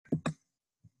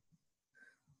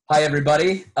Hi,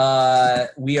 everybody.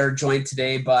 We are joined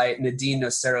today by Nadine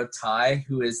Nocero-Tai,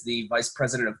 who is the Vice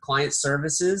President of Client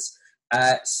Services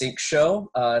at Sync Show.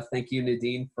 Thank you,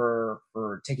 Nadine, for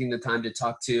taking the time to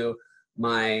talk to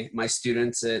my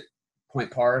students at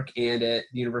Point Park and at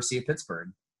the University of Pittsburgh.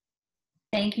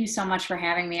 Thank you so much for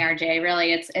having me, RJ.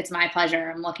 Really, it's my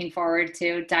pleasure. I'm looking forward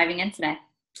to diving in today.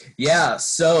 Yeah,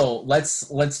 so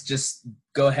let's just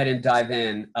go ahead and dive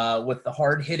in with the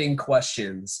hard-hitting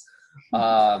questions.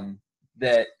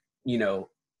 That,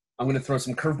 I'm going to throw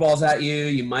some curveballs at you.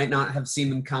 You might not have seen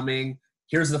them coming.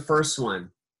 Here's the first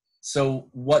one. So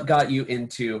what got you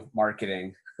into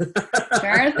marketing?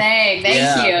 Sure thing.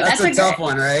 Thank you. That's a tough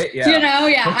one, right? Yeah.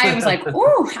 I was like,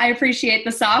 ooh, I appreciate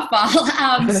the softball.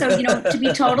 To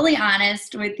be totally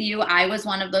honest with you, I was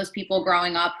one of those people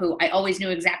growing up who I always knew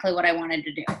exactly what I wanted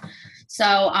to do.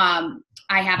 So,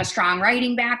 I have a strong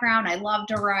writing background. I love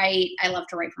to write. I love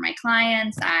to write for my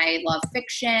clients. I love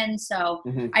fiction. So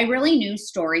I really knew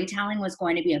storytelling was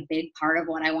going to be a big part of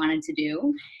what I wanted to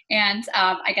do. And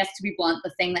I guess to be blunt,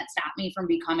 the thing that stopped me from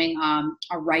becoming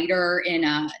a writer in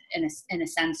a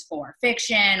sense for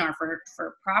fiction or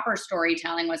for proper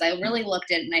storytelling was I really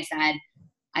looked at it and I said,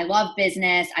 I love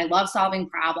business. I love solving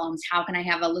problems. How can I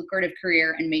have a lucrative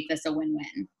career and make this a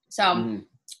win-win? So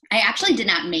I actually did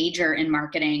not major in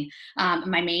marketing.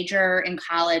 My major in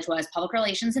college was public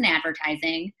relations and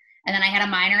advertising. And then I had a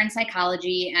minor in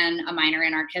psychology and a minor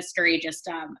in art history, just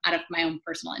out of my own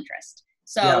personal interest.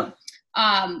 So,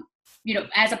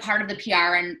 as a part of the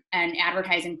PR and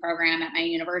advertising program at my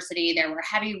university, there were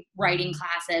heavy writing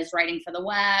classes, writing for the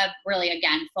web, really,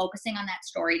 again, focusing on that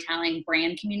storytelling,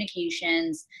 brand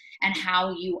communications, and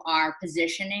how you are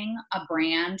positioning a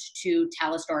brand to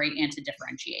tell a story and to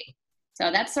differentiate. So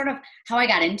that's sort of how I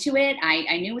got into it.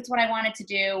 I knew it's what I wanted to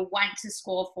do, went to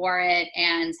school for it,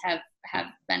 and have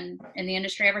been in the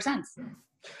industry ever since.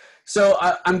 So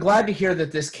I'm glad to hear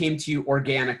that this came to you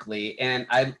organically. And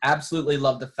I absolutely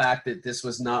love the fact that this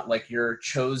was not like your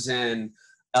chosen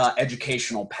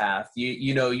educational path.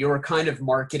 You were kind of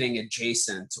marketing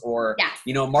adjacent, or,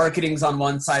 marketing's on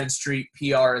one side of the street,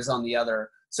 PR is on the other.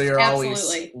 So you're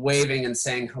always waving and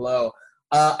saying hello.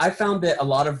 I found that a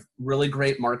lot of really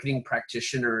great marketing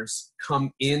practitioners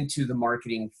come into the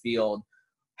marketing field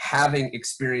having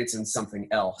experience in something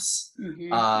else.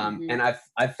 And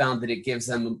I've found that it gives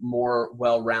them a more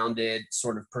well-rounded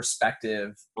sort of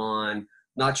perspective on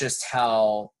not just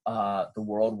how the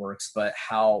world works, but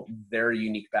how their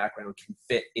unique background can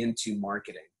fit into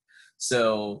marketing.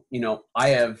 So, I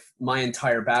have my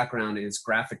entire background is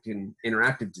graphic and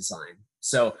interactive design.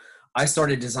 So I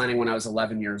started designing when I was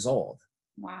 11 years old.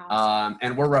 Wow.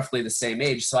 And we're roughly the same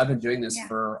age. So I've been doing this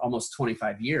for almost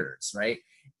 25 years, right?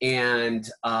 And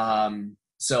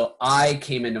so I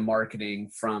came into marketing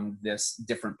from this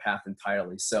different path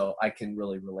entirely. So I can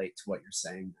really relate to what you're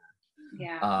saying.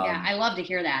 Yeah, I love to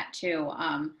hear that too.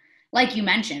 Like you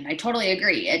mentioned, I totally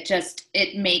agree.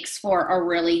 It makes for a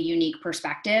really unique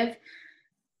perspective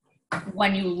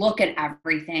when you look at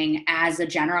everything as a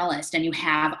generalist and you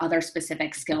have other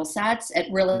specific skill sets. It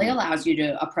really allows you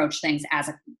to approach things as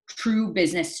a true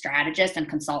business strategist and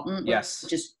consultant,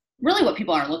 which is really what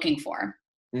people are looking for.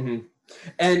 And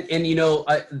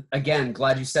again,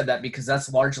 glad you said that, because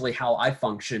that's largely how I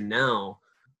function now.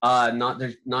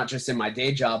 Not just in my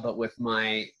day job, but with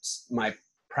my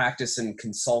practice in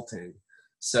consulting.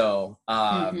 So,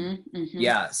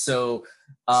 So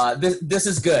this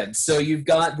is good. So you've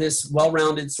got this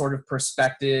well-rounded sort of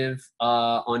perspective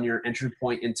on your entry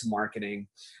point into marketing.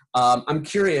 I'm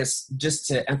curious, just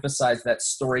to emphasize that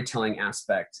storytelling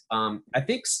aspect. I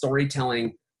think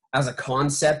storytelling as a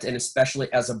concept, and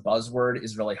especially as a buzzword,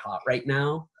 is really hot right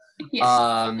now.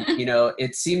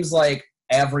 It seems like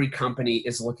every company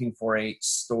is looking for a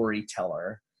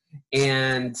storyteller,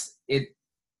 and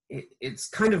it's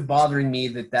kind of bothering me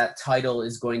that title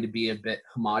is going to be a bit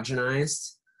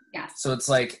homogenized. So it's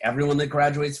like everyone that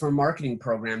graduates from a marketing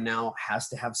program now has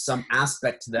to have some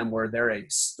aspect to them where they're a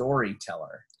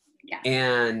storyteller.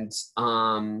 And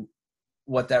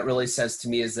what that really says to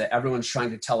me is that everyone's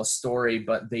trying to tell a story,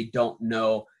 but they don't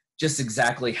know just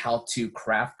exactly how to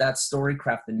craft that story,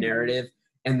 craft the narrative,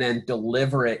 and then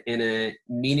deliver it in a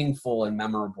meaningful and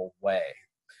memorable way.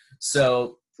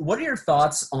 So what are your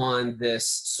thoughts on this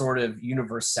sort of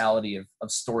universality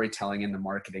of storytelling in the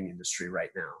marketing industry right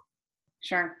now?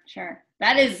 Sure.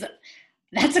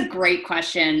 That's a great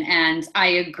question. And I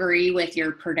agree with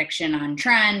your prediction on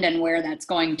trend and where that's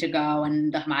going to go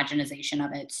and the homogenization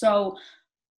of it. So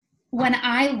when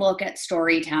I look at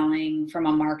storytelling from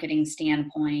a marketing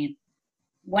standpoint,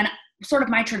 when sort of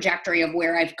my trajectory of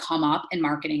where I've come up in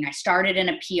marketing. I started in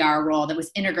a PR role that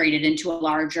was integrated into a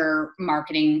larger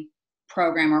marketing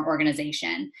program or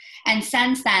organization. And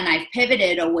since then, I've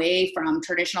pivoted away from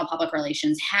traditional public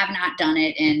relations, have not done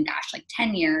it in, like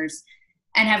 10 years,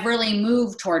 and have really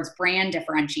moved towards brand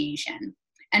differentiation.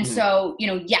 And so,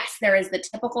 yes, there is the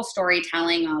typical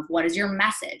storytelling of what is your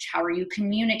message? How are you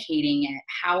communicating it?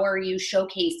 How are you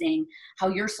showcasing how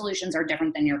your solutions are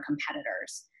different than your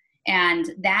competitors?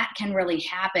 And that can really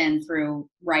happen through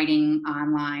writing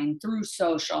online, through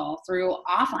social, through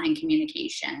offline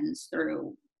communications,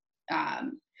 through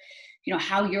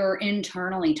how you're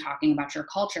internally talking about your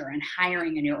culture and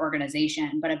hiring in your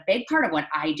organization. But a big part of what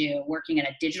I do working at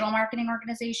a digital marketing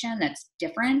organization that's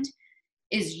different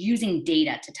is using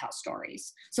data to tell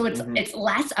stories. So it's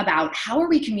less about how are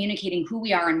we communicating who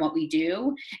we are and what we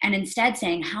do, and instead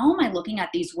saying, how am I looking at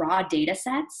these raw data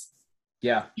sets,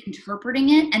 interpreting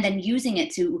it, and then using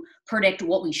it to predict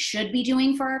what we should be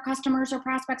doing for our customers or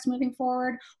prospects moving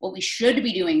forward, what we should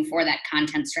be doing for that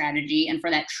content strategy and for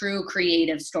that true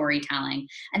creative storytelling.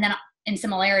 And then in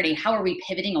similarity, how are we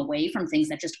pivoting away from things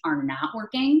that just are not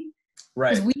working?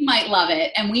 Right. Because we might love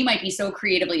it and we might be so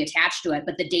creatively attached to it,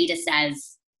 but the data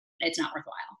says it's not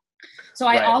worthwhile. So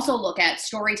I also look at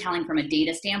storytelling from a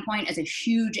data standpoint as a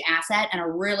huge asset and a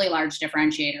really large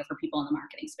differentiator for people in the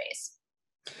marketing space.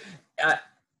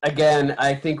 Again,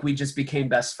 I think we just became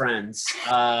best friends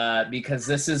because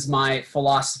this is my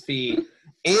philosophy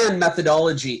and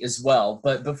methodology as well.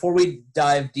 But before we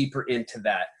dive deeper into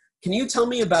that, can you tell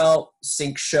me about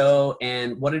SyncShow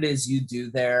and what it is you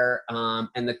do there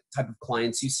and the type of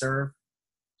clients you serve?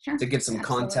 Sure. To give some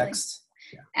context?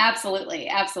 Yeah. Absolutely.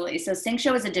 So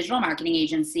SyncShow is a digital marketing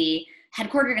agency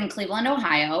headquartered in Cleveland,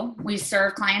 Ohio. We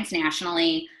serve clients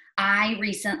nationally. I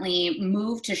recently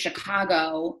moved to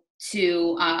Chicago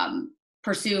to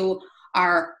pursue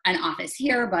an office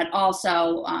here, but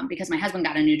also because my husband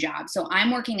got a new job. So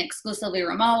I'm working exclusively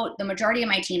remote. The majority of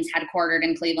my team's headquartered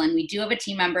in Cleveland. We do have a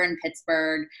team member in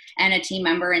Pittsburgh and a team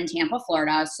member in Tampa,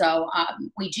 Florida. So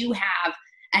we do have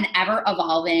an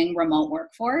ever-evolving remote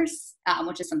workforce,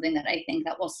 which is something that I think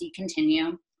that we'll see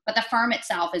continue. But the firm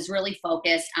itself is really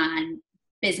focused on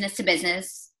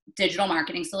business-to-business digital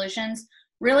marketing solutions,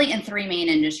 really in three main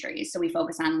industries. So we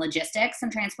focus on logistics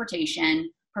and transportation,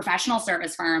 professional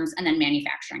service firms, and then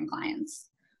manufacturing clients.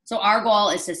 So our goal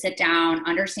is to sit down,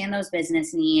 understand those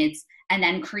business needs, and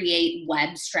then create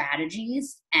web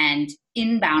strategies and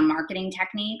inbound marketing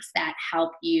techniques that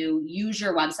help you use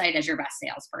your website as your best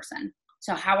salesperson.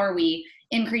 So how are we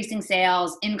increasing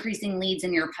sales, increasing leads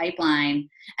in your pipeline,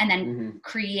 and then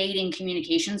creating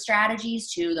communication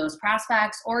strategies to those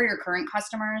prospects or your current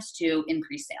customers to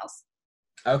increase sales?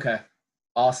 Okay.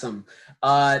 Awesome.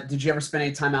 Did you ever spend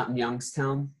any time out in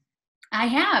Youngstown? I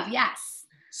have, yes.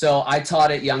 So I taught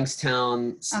at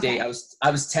Youngstown State. Okay. I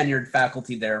was tenured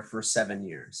faculty there for 7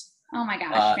 years. Oh my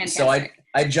gosh, fantastic. So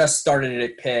I just started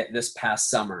at Pitt this past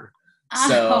summer.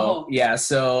 So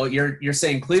so you're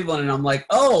saying Cleveland, and I'm like,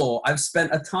 oh, I've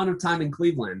spent a ton of time in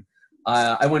Cleveland.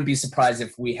 I wouldn't be surprised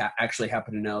if we actually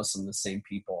happen to know some of the same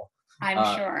people.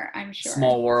 I'm sure.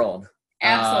 Small world.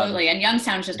 Absolutely. And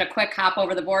Youngstown's just a quick hop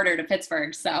over the border to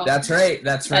Pittsburgh. So that's right.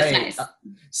 That's nice.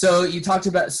 So you talked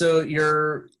about, so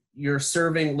you're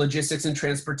serving logistics and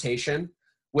transportation,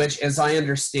 which, as I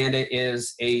understand it,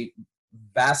 is a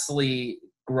vastly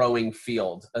growing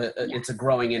field. It's a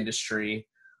growing industry.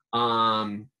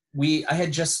 I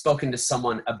had just spoken to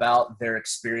someone about their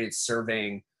experience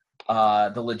serving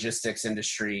the logistics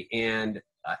industry, and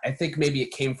I think maybe it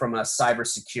came from a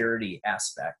cybersecurity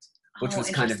aspect, which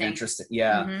was kind of interesting.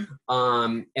 Yeah.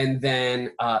 And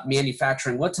then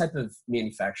manufacturing. What type of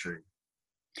manufacturing?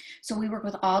 So we work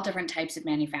with all different types of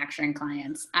manufacturing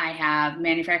clients. I have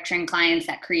manufacturing clients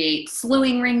that create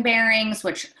slewing ring bearings,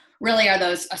 which really are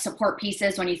those support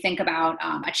pieces when you think about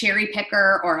a cherry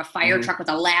picker or a fire truck with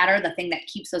a ladder, the thing that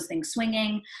keeps those things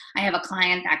swinging. I have a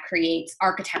client that creates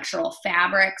architectural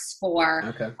fabrics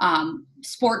for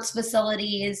sports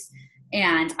facilities.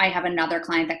 And I have another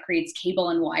client that creates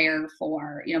cable and wire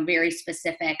for, very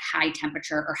specific high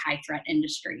temperature or high threat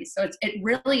industries. So it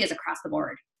really is across the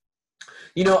board.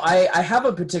 I have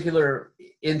a particular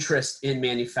interest in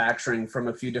manufacturing from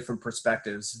a few different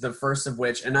perspectives. The first of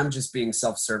which, and I'm just being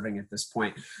self-serving at this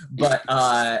point, but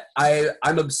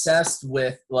I'm obsessed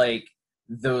with like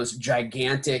those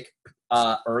gigantic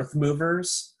earth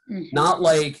movers, not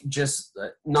like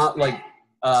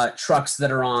trucks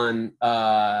that are on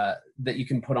that you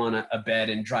can put on a bed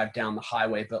and drive down the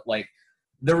highway, but like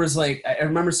there was I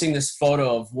remember seeing this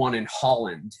photo of one in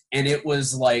Holland, and it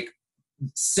was like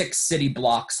 6 city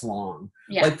blocks long,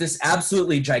 Yeah. like this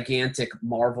absolutely gigantic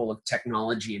marvel of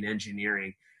technology and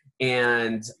engineering.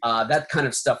 And that kind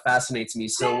of stuff fascinates me.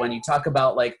 So when you talk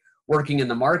about like working in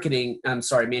the manufacturing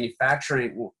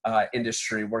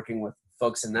industry, working with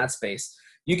folks in that space,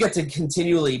 you get to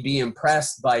continually be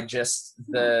impressed by just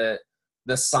the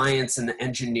science and the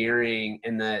engineering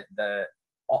and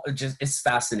it's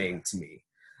fascinating to me.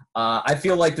 I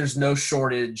feel like there's no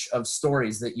shortage of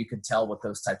stories that you could tell with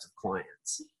those types of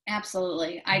clients.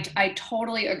 Absolutely. I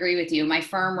totally agree with you. My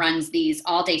firm runs these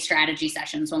all-day strategy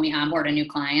sessions when we onboard a new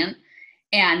client.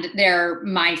 And they're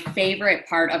my favorite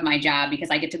part of my job because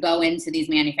I get to go into these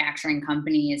manufacturing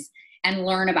companies and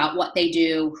learn about what they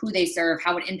do, who they serve,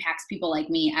 how it impacts people like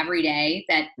me every day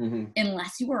that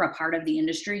unless you were a part of the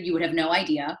industry, you would have no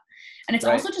idea. And it's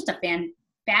also just a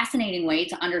fascinating way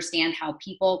to understand how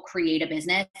people create a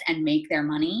business and make their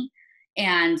money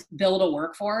and build a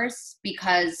workforce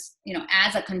because, you know,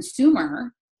 as a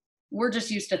consumer, we're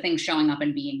just used to things showing up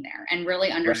and being there, and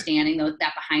really understanding that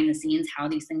behind the scenes, how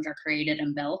these things are created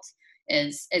and built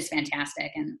is fantastic.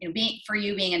 And, you know,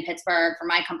 being in Pittsburgh, for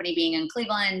my company being in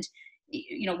Cleveland,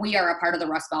 you know, we are a part of the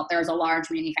Rust Belt. There's a large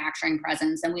manufacturing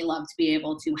presence, and we love to be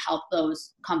able to help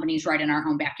those companies right in our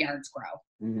own backyards grow.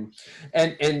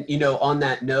 And you know, on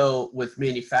that note, with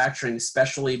manufacturing,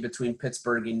 especially between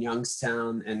Pittsburgh and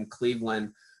Youngstown and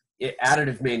Cleveland,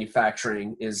 additive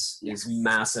manufacturing is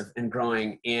massive and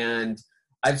growing. And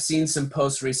I've seen some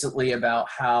posts recently about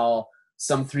how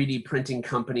some 3D printing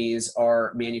companies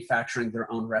are manufacturing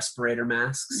their own respirator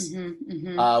masks,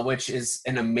 which is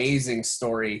an amazing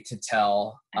story to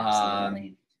tell.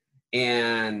 Absolutely.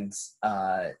 And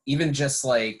even just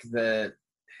like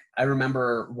I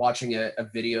remember watching a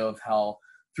video of how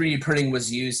 3D printing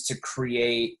was used to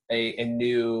create a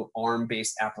new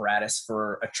arm-based apparatus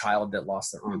for a child that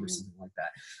lost their arm or something like that.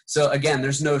 So again,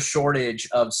 there's no shortage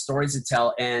of stories to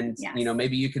tell. And, you know,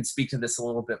 maybe you can speak to this a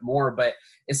little bit more, but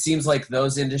it seems like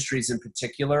those industries in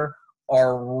particular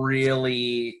are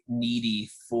really needy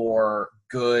for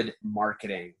good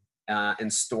marketing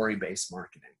and story-based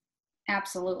marketing.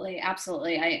 Absolutely.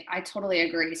 Absolutely. I totally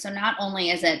agree. So not only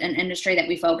is it an industry that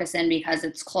we focus in because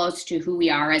it's close to who we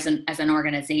are as an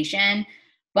organization,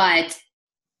 but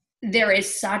there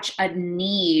is such a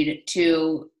need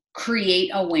to create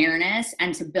awareness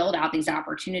and to build out these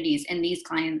opportunities in these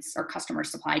clients or customer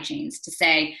supply chains to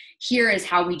say, here is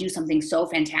how we do something so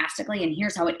fantastically, and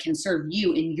here's how it can serve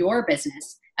you in your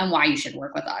business and why you should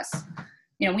work with us.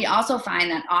 You know, we also find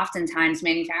that oftentimes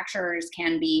manufacturers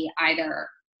can be either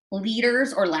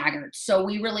leaders or laggards. So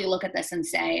we really look at this and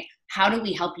say, how do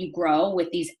we help you grow with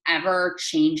these ever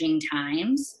changing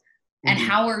times? And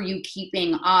how are you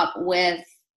keeping up with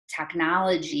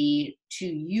technology to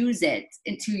use it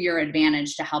to your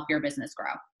advantage to help your business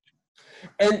grow?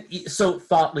 And so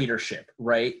thought leadership,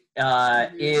 right?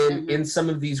 In some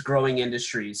of these growing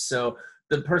industries. So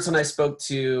the person I spoke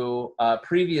to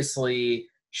previously,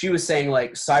 she was saying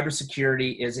like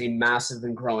cybersecurity is a massive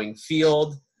and growing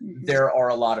field. There are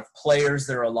a lot of players,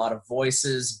 there are a lot of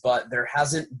voices, but there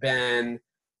hasn't been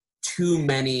too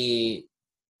many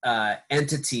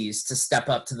entities to step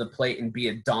up to the plate and be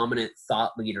a dominant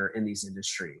thought leader in these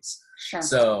industries. Sure.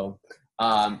 So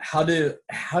how do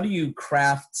you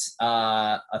craft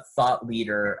a thought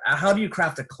leader? How do you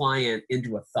craft a client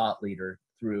into a thought leader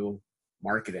through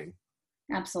marketing?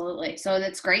 Absolutely. So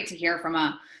that's great to hear from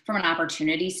an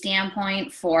opportunity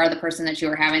standpoint for the person that you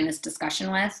were having this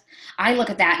discussion with. I look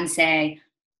at that and say,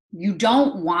 you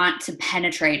don't want to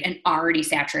penetrate an already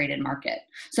saturated market.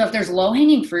 So if there's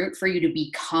low-hanging fruit for you to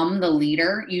become the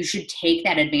leader, you should take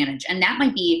that advantage. And that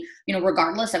might be, you know,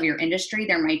 regardless of your industry,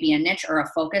 there might be a niche or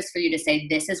a focus for you to say,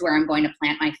 this is where I'm going to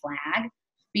plant my flag,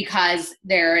 because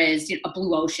there is, you know, a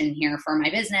blue ocean here for my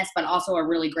business, but also a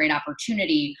really great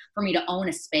opportunity for me to own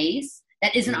a space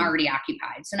that isn't already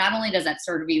occupied. So not only does that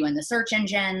serve you in the search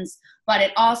engines, but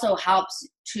it also helps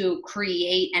to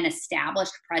create an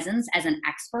established presence as an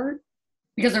expert,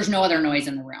 because there's no other noise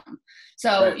in the room.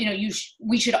 So, you know,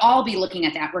 we should all be looking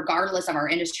at that regardless of our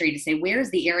industry to say,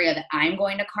 where's the area that I'm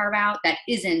going to carve out that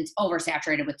isn't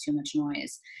oversaturated with too much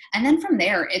noise? And then from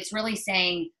there, it's really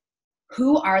saying,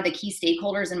 who are the key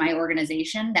stakeholders in my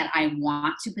organization that I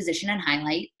want to position and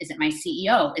highlight? Is it my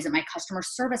CEO? Is it my customer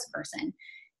service person?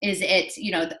 Is it,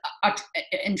 you know,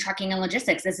 in trucking and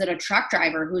logistics, is it a truck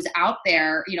driver who's out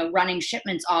there, you know, running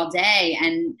shipments all day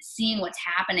and seeing what's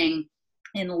happening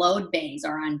in load bays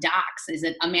or on docks? Is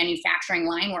it a manufacturing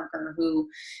line worker who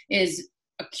is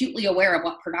acutely aware of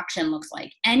what production looks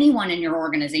like? Anyone in your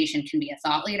organization can be a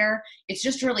thought leader. It's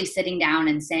just really sitting down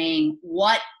and saying,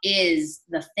 what is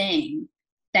the thing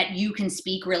that you can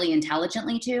speak really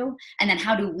intelligently to? And then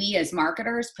how do we as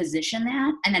marketers position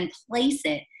that and then place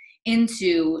it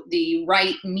into the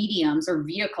right mediums or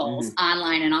vehicles,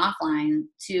 online and offline,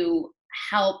 to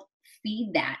help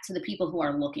feed that to the people who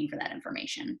are looking for that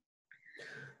information?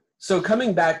 So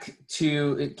coming back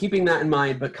to keeping that in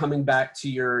mind, but coming back to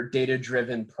your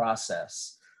data-driven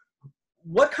process,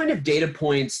 what kind of data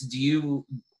points do you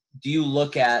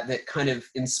look at that kind of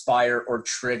inspire or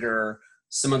trigger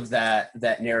some of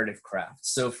that narrative craft?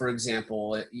 So for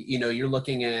example, you're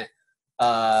looking at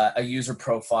a user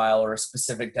profile or a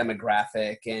specific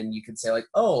demographic, and you could say like,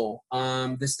 oh,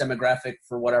 this demographic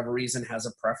for whatever reason has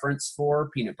a preference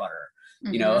for peanut butter.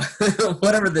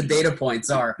 Whatever the data points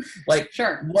are, like,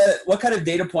 sure. What kind of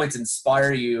data points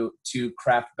inspire you to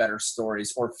craft better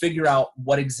stories or figure out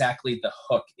what exactly the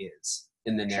hook is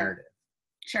in the narrative?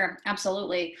 Sure,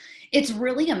 absolutely. It's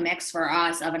really a mix for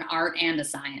us of an art and a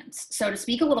science. So to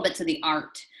speak a little bit to the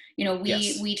art,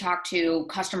 we talk to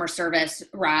customer service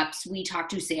reps, we talk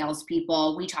to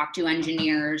salespeople, we talk to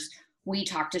engineers, we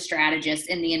talk to strategists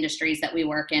in the industries that we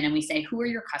work in, and we say, who are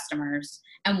your customers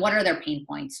and what are their pain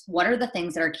points? What are the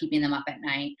things that are keeping them up at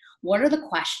night? What are the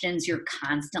questions you're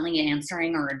constantly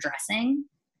answering or addressing?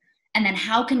 And then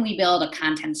how can we build a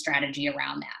content strategy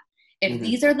around that? If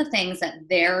these are the things that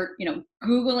they're,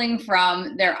 Googling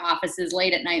from their offices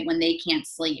late at night when they can't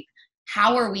sleep,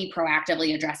 how are we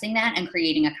proactively addressing that and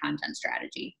creating a content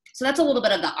strategy? So that's a little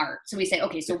bit of the art. So we say,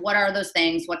 okay, so what are those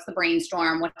things? What's the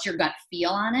brainstorm? What's your gut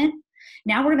feel on it?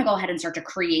 Now we're going to go ahead and start to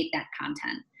create that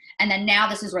content. And then now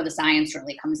this is where the science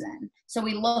really comes in. So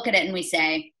we look at it and we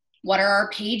say, what are our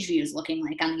page views looking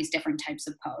like on these different types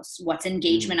of posts? What's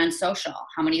engagement on social?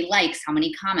 How many likes? How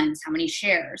many comments? How many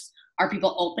shares? Are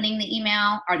people opening the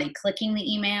email? Are they clicking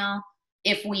the email?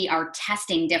 If we are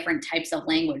testing different types of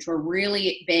language, we're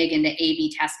really big into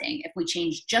A/B testing. If we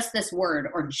change just this word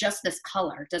or just this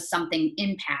color, does something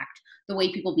impact the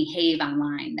way people behave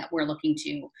online that we're looking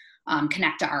to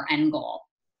connect to our end goal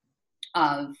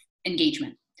of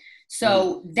engagement?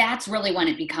 So that's really when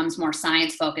it becomes more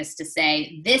science focused to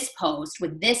say this post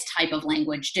with this type of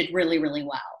language did really, really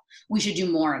well. We should do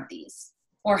more of these.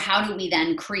 Or how do we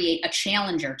then create a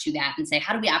challenger to that and say,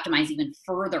 how do we optimize even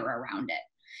further around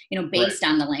it, based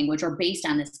on the language or based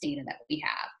on this data that we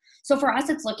have? So for us,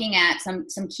 it's looking at some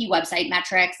key website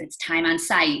metrics. It's time on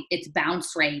site, it's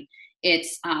bounce rate,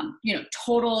 it's,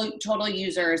 total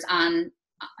users on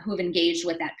who've engaged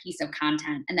with that piece of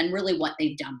content, and then really what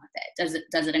they've done with it.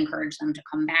 Does it encourage them to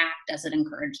come back? Does it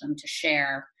encourage them to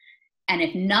share? And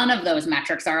if none of those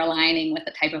metrics are aligning with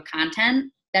the type of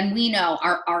content, then we know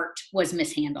our art was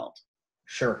mishandled.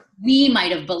 Sure. We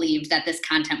might have believed that this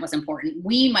content was important.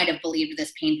 We might have believed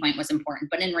this pain point was important,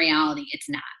 but in reality, it's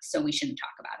not. So we shouldn't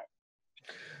talk about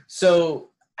it.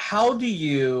 So how do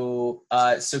you,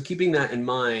 so keeping that in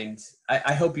mind,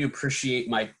 I hope you appreciate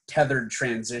my tethered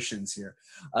transitions here.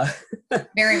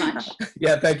 Very much.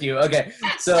 Yeah, thank you. Okay.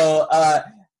 So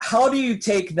how do you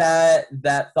take that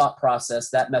thought process,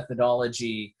 that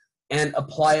methodology, and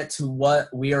apply it to what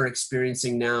we are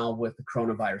experiencing now with the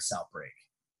coronavirus outbreak?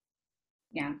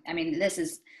 Yeah, I mean, this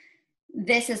is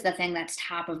the thing that's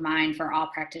top of mind for all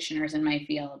practitioners in my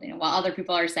field. While other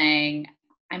people are saying,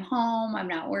 I'm home, I'm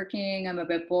not working, I'm a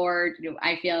bit bored,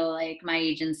 I feel like my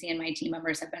agency and my team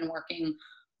members have been working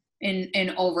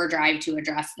in overdrive to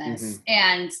address this.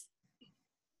 And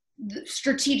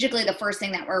strategically, the first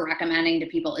thing that we're recommending to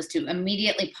people is to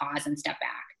immediately pause and step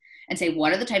back and say,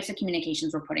 what are the types of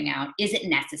communications we're putting out? Is it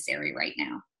necessary right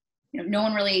now? No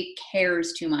one really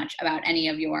cares too much about any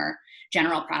of your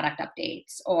general product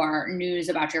updates or news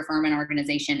about your firm and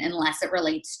organization unless it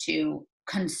relates to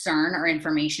concern or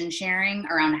information sharing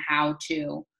around how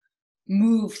to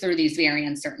move through these very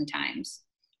uncertain times.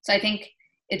 So I think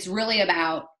it's really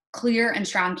about clear and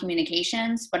strong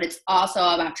communications, but it's also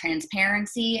about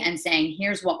transparency and saying,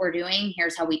 here's what we're doing,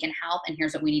 here's how we can help, and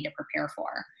here's what we need to prepare for.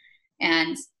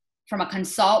 And from a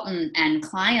consultant and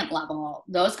client level,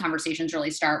 those conversations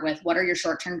really start with, what are your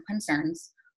short-term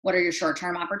concerns? What are your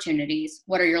short-term opportunities?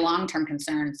 What are your long-term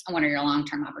concerns? And what are your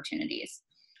long-term opportunities?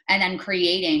 And then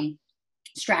creating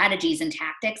strategies and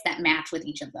tactics that match with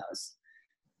each of those.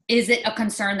 Is it a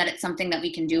concern that it's something that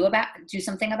we can do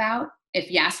something about? If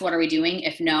yes, what are we doing?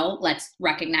 If no, let's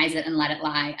recognize it and let it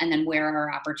lie. And then where are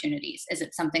our opportunities? Is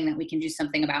it something that we can do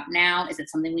something about now? Is it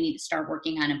something we need to start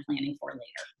working on and planning for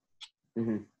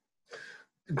later?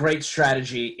 Great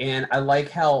strategy. And I like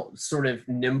how sort of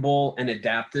nimble and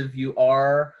adaptive you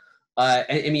are.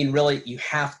 I mean, really, you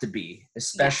have to be,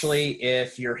 especially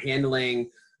if you're handling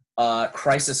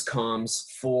crisis comms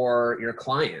for your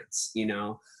clients.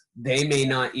 they may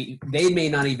not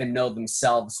even know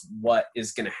themselves what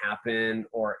is going to happen,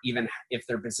 or even if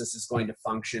their business is going to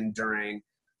function during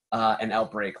an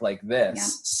outbreak like this. Yeah.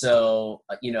 So,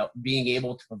 being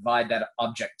able to provide that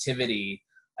objectivity,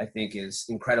 I think, is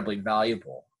incredibly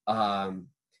valuable.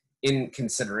 In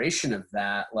consideration of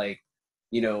that,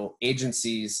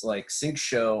 agencies like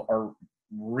SyncShow are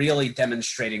really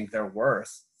demonstrating their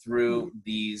worth through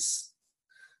these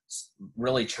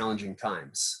really challenging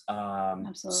times.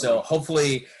 Absolutely. So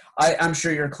hopefully, I'm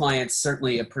sure your clients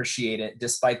certainly appreciate it,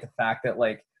 despite the fact that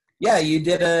you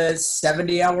did a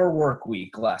 70-hour work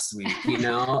week last week,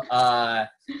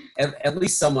 at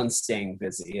least someone's staying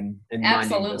busy and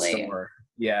minding the store.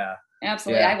 Yeah.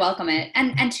 Absolutely. Yeah. I welcome it.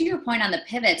 And to your point on the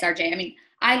pivots, RJ, I mean,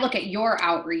 I look at your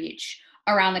outreach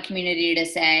around the community to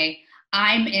say,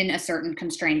 I'm in a certain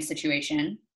constrained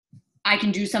situation. I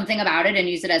can do something about it and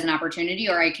use it as an opportunity,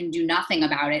 or I can do nothing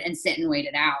about it and sit and wait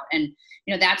it out. And,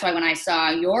 that's why when I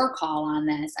saw your call on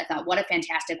this, I thought, what a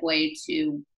fantastic way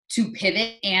to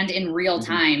pivot and in real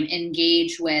time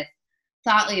engage with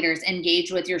thought leaders,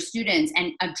 engage with your students,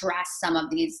 and address some of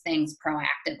these things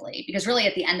proactively. Because really,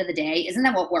 at the end of the day, isn't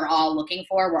that what we're all looking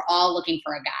for? We're all looking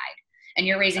for a guide. And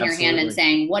you're raising your hand and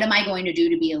saying, what am I going to do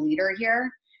to be a leader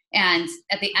here? And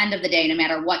at the end of the day, no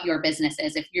matter what your business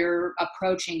is, if you're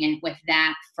approaching it with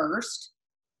that first,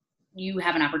 you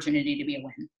have an opportunity to be a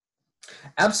win.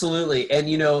 Absolutely. And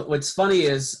what's funny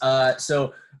is,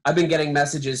 so I've been getting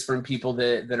messages from people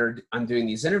that I'm doing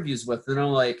these interviews with, and I'm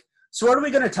like, so what are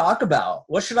we going to talk about?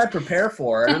 What should I prepare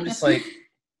for? And I'm just like,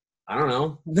 I don't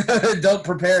know. Don't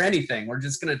prepare anything. We're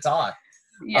just going to talk.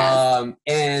 Yes.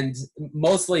 And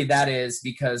mostly that is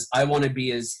because I want to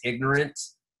be as ignorant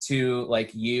to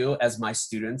you as my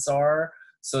students are.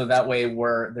 So that way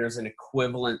there's an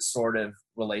equivalent sort of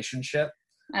relationship.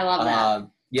 I love that.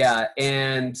 Yeah.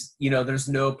 And, there's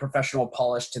no professional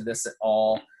polish to this at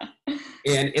all.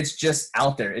 And it's just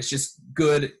out there. It's just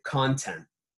good content.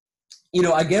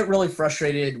 I get really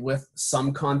frustrated with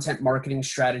some content marketing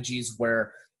strategies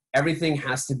where everything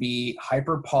has to be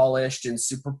hyper polished and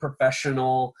super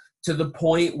professional to the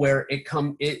point where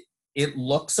it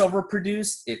looks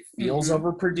overproduced. It feels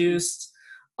overproduced.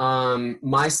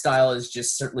 My style is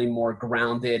just certainly more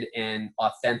grounded and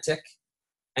authentic.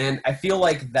 And I feel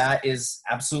like that is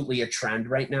absolutely a trend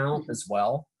right now as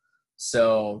well.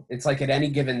 So it's like at any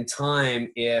given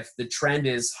time, if the trend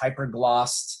is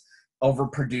hyper-glossed,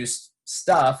 overproduced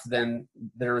stuff, then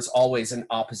there's always an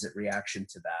opposite reaction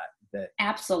to that.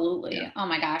 Absolutely. Yeah. Oh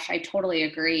my gosh, I totally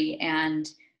agree. And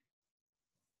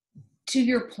to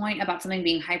your point about something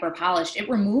being hyper-polished, it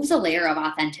removes a layer of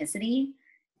authenticity.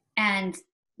 And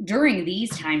during these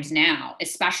times now,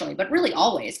 especially, but really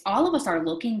always, all of us are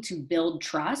looking to build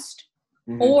trust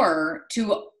or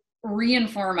to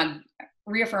reaffirm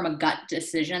a gut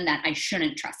decision that I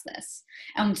shouldn't trust this.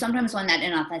 And sometimes when that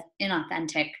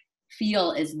inauthentic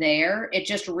feel is there, it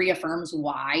just reaffirms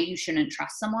why you shouldn't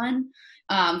trust someone,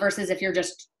 versus if you're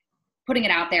just putting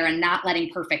it out there and not letting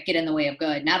perfect get in the way of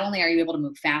good. Not only are you able to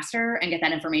move faster and get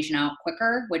that information out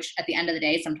quicker, which at the end of the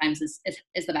day sometimes is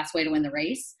the best way to win the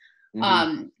race,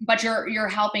 but you're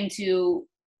helping to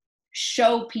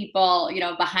show people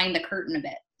behind the curtain a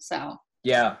bit. So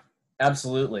yeah,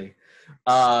 absolutely.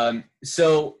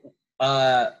 So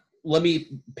let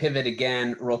me pivot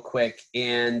again real quick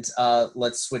and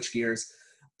let's switch gears.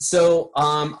 So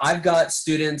I've got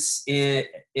students in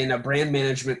a brand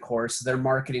management course. They're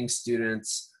marketing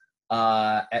students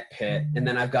at Pitt. And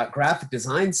then I've got graphic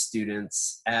design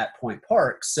students at Point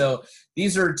Park. So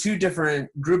these are two different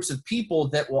groups of people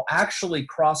that will actually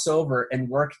cross over and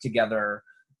work together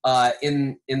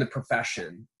in the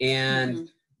profession. And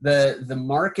the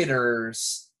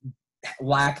marketers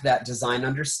lack that design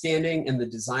understanding and the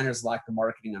designers lack the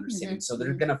marketing understanding. So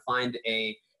they're going to find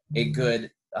a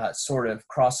good sort of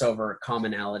crossover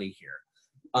commonality here.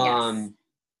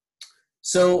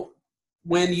 So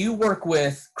when you work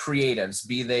with creatives,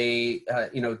 be they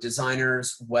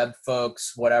designers, web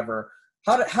folks, whatever,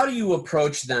 how do you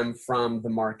approach them from the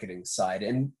marketing side?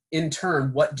 And in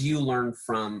turn, what do you learn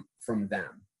from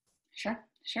them?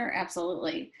 Sure,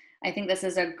 absolutely. I think this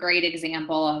is a great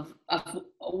example of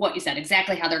what you said,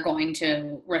 exactly how they're going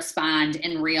to respond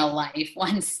in real life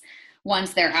once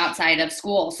they're outside of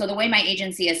school. So the way my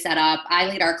agency is set up, I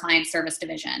lead our client service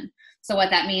division. So what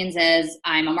that means is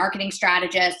I'm a marketing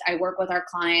strategist. I work with our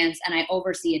clients and I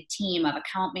oversee a team of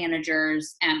account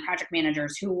managers and project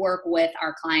managers who work with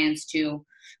our clients to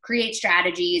create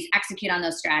strategies, execute on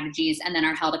those strategies, and then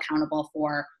are held accountable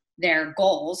for their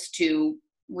goals to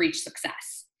reach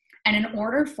success. And in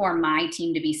order for my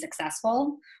team to be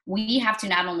successful, we have to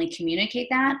not only communicate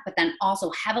that, but then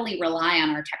also heavily rely on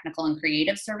our technical and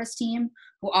creative service team,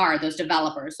 who are those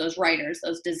developers, those writers,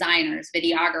 those designers,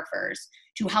 videographers,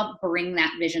 to help bring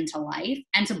that vision to life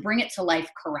and to bring it to life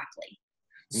correctly.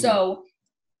 So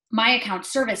my account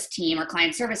service team or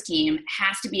client service team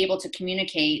has to be able to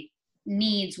communicate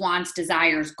needs, wants,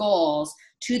 desires, goals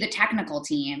to the technical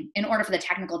team in order for the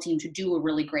technical team to do a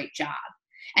really great job.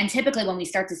 And typically when we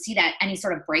start to see that any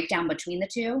sort of breakdown between the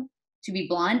two, to be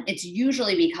blunt, it's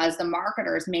usually because the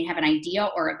marketers may have an idea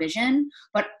or a vision,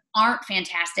 but aren't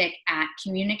fantastic at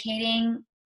communicating,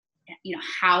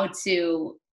 how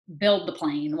to build the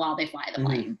plane while they fly the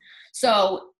plane.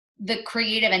 So the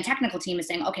creative and technical team is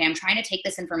saying, okay, I'm trying to take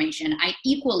this information. I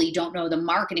equally don't know the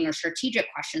marketing or strategic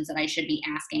questions that I should be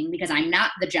asking because I'm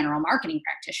not the general marketing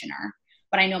practitioner,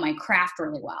 but I know my craft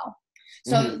really well.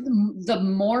 So the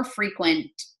more frequent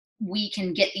we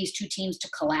can get these two teams to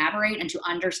collaborate and to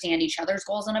understand each other's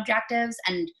goals and objectives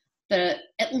and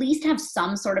at least have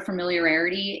some sort of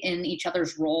familiarity in each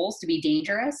other's roles to be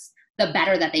dangerous, the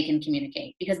better that they can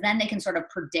communicate, because then they can sort of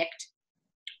predict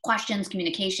questions,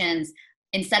 communications.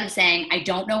 Instead of saying, I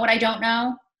don't know what I don't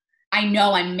know, I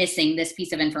know I'm missing this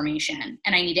piece of information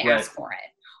and I need to ask for it.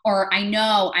 Or I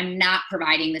know I'm not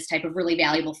providing this type of really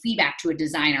valuable feedback to a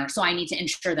designer, so I need to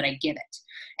ensure that I give it.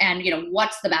 And,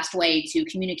 what's the best way to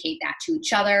communicate that to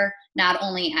each other, not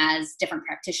only as different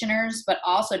practitioners, but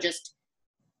also just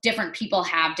different people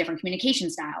have different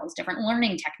communication styles, different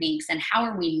learning techniques, and how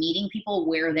are we meeting people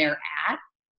where they're at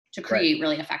to create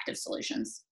really effective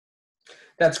solutions.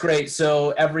 That's great.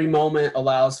 So every moment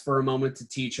allows for a moment to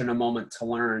teach and a moment to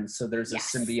learn. So there's a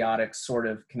symbiotic sort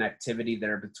of connectivity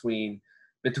there between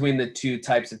the two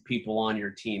types of people on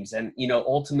your teams. And,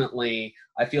 ultimately,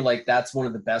 I feel like that's one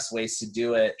of the best ways to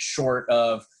do it, short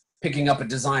of picking up a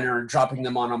designer and dropping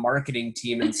them on a marketing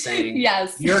team and saying,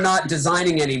 you're not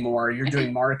designing anymore, you're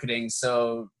doing marketing.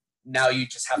 So now you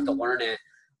just have to learn it.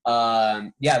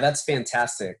 That's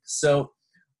fantastic. So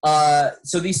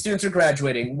these students are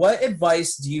graduating. What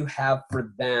advice do you have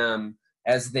for them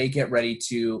as they get ready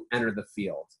to enter the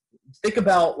field? Think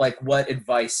about what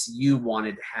advice you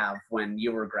wanted to have when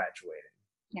you were graduating.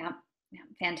 Yeah,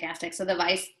 fantastic. So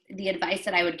the advice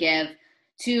that I would give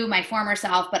to my former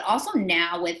self, but also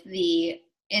now with the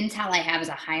intel I have as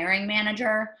a hiring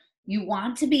manager, you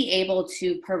want to be able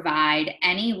to provide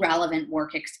any relevant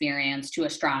work experience to a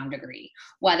strong degree,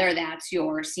 whether that's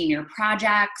your senior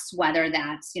projects, whether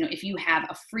that's, if you have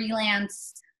a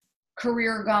freelance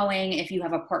career going, if you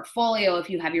have a portfolio, if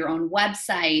you have your own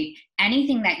website,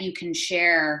 anything that you can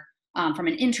share from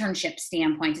an internship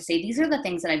standpoint to say, these are the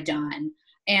things that I've done.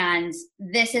 And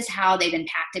this is how they've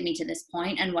impacted me to this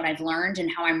point and what I've learned and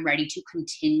how I'm ready to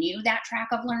continue that track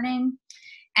of learning.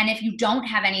 And if you don't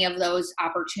have any of those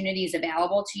opportunities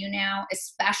available to you now,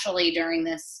 especially during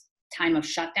this time of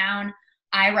shutdown,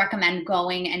 I recommend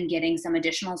going and getting some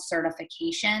additional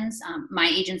certifications. My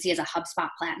agency is a HubSpot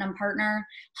Platinum partner.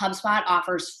 HubSpot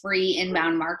offers free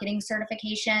inbound marketing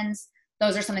certifications.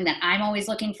 Those are something that I'm always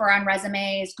looking for on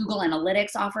resumes. Google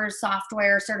Analytics offers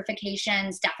software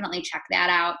certifications. Definitely check that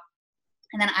out.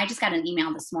 And then I just got an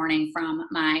email this morning from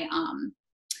my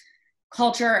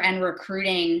culture and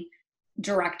recruiting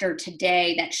director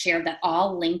today that shared that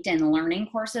all LinkedIn learning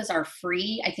courses are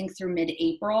free, I think through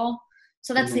mid-April.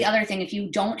 So that's the other thing. If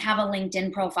you don't have a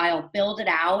LinkedIn profile, build it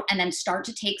out and then start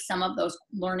to take some of those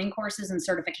learning courses and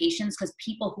certifications, because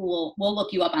people who will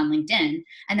look you up on LinkedIn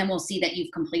and then we'll see that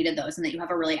you've completed those and that you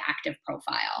have a really active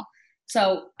profile.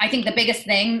 So I think the biggest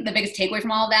takeaway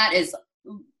from all of that is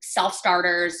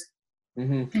self-starters,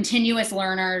 continuous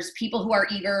learners, people who are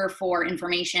eager for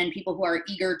information, people who are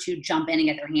eager to jump in and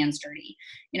get their hands dirty.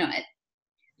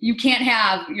 You can't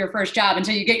have your first job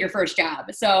until you get your first job.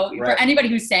 So for anybody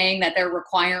who's saying that they're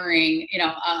requiring,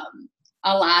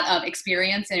 a lot of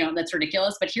experience, that's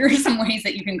ridiculous. But here are some ways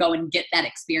that you can go and get that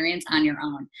experience on your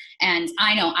own. And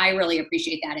I know I really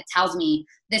appreciate that. It tells me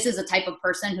this is a type of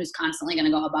person who's constantly going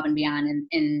to go above and beyond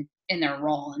in their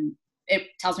role. And it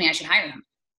tells me I should hire them.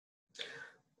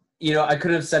 I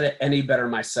couldn't have said it any better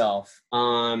myself.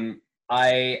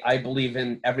 I believe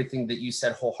in everything that you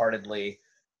said wholeheartedly.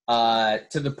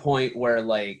 To the point where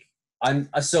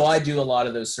I do a lot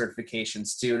of those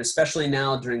certifications too. And especially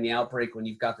now during the outbreak, when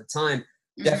you've got the time,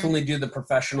 definitely do the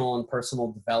professional and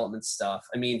personal development stuff.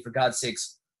 I mean, for God's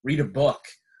sakes, read a book.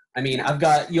 I mean,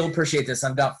 you'll appreciate this.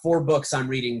 I've got 4 books I'm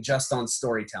reading just on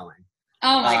storytelling.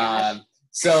 Oh my gosh.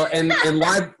 So, and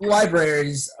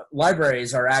libraries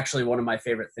are actually one of my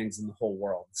favorite things in the whole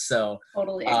world. So,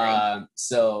 totally agree.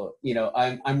 So, you know,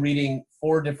 I'm reading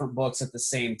 4 different books at the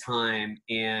same time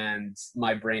and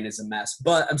my brain is a mess,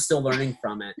 but I'm still learning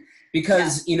from it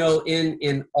because, you know,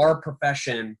 in our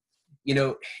profession, you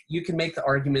know, you can make the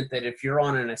argument that if you're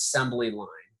on an assembly line,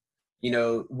 you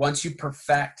know, once you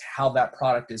perfect how that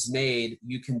product is made,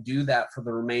 you can do that for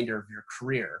the remainder of your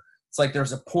career. It's like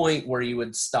there's a point where you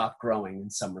would stop growing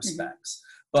in some respects.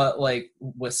 But like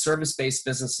with service-based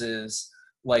businesses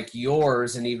like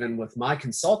yours, and even with my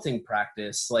consulting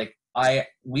practice, like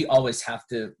we always have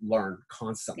to learn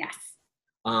constantly. Yes.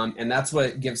 And that's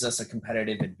what gives us a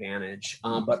competitive advantage,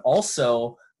 but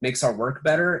also makes our work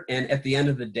better. And at the end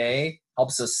of the day,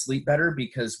 helps us sleep better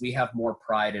because we have more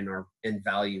pride in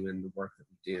value in the work that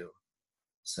we do.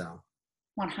 So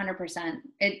 100%.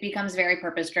 It becomes very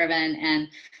purpose driven. And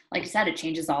like you said, it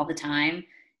changes all the time.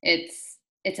 It's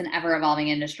an ever evolving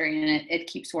industry and it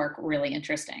keeps work really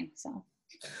interesting. So,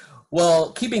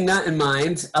 well, keeping that in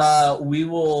mind, we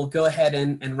will go ahead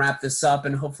and wrap this up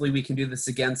and hopefully we can do this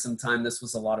again sometime. This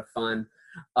was a lot of fun.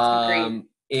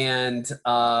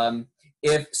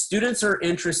 If students are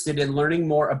interested in learning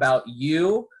more about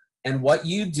you and what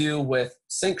you do with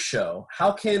SyncShow,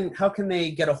 how can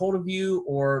they get a hold of you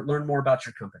or learn more about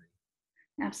your company?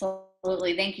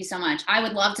 Absolutely. Thank you so much. I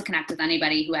would love to connect with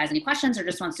anybody who has any questions or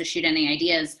just wants to shoot any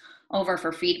ideas over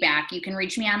for feedback. You can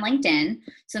reach me on LinkedIn.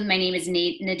 So my name is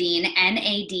Nadine, Nadine,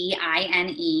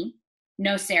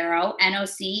 Nocero,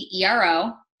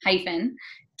 Nocero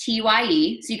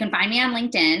 -TYE. So you can find me on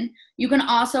LinkedIn. You can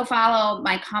also follow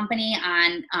my company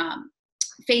on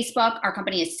Facebook. Our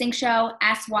company is SyncShow,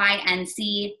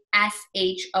 SYNCSHOW.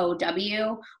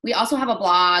 We also have a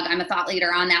blog. I'm a thought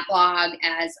leader on that blog,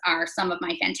 as are some of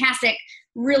my fantastic,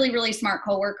 really, really smart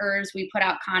coworkers. We put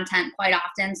out content quite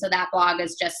often. So that blog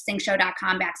is just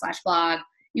syncshow.com/blog.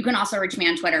 You can also reach me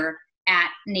on Twitter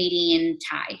 @Nadine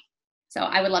Tai. So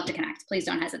I would love to connect. Please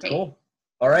don't hesitate. Cool.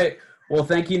 All right. Well,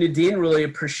 thank you, Nadine. Really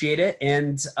appreciate it.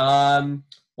 And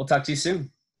we'll talk to you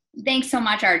soon. Thanks so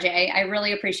much, RJ. I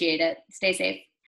really appreciate it. Stay safe.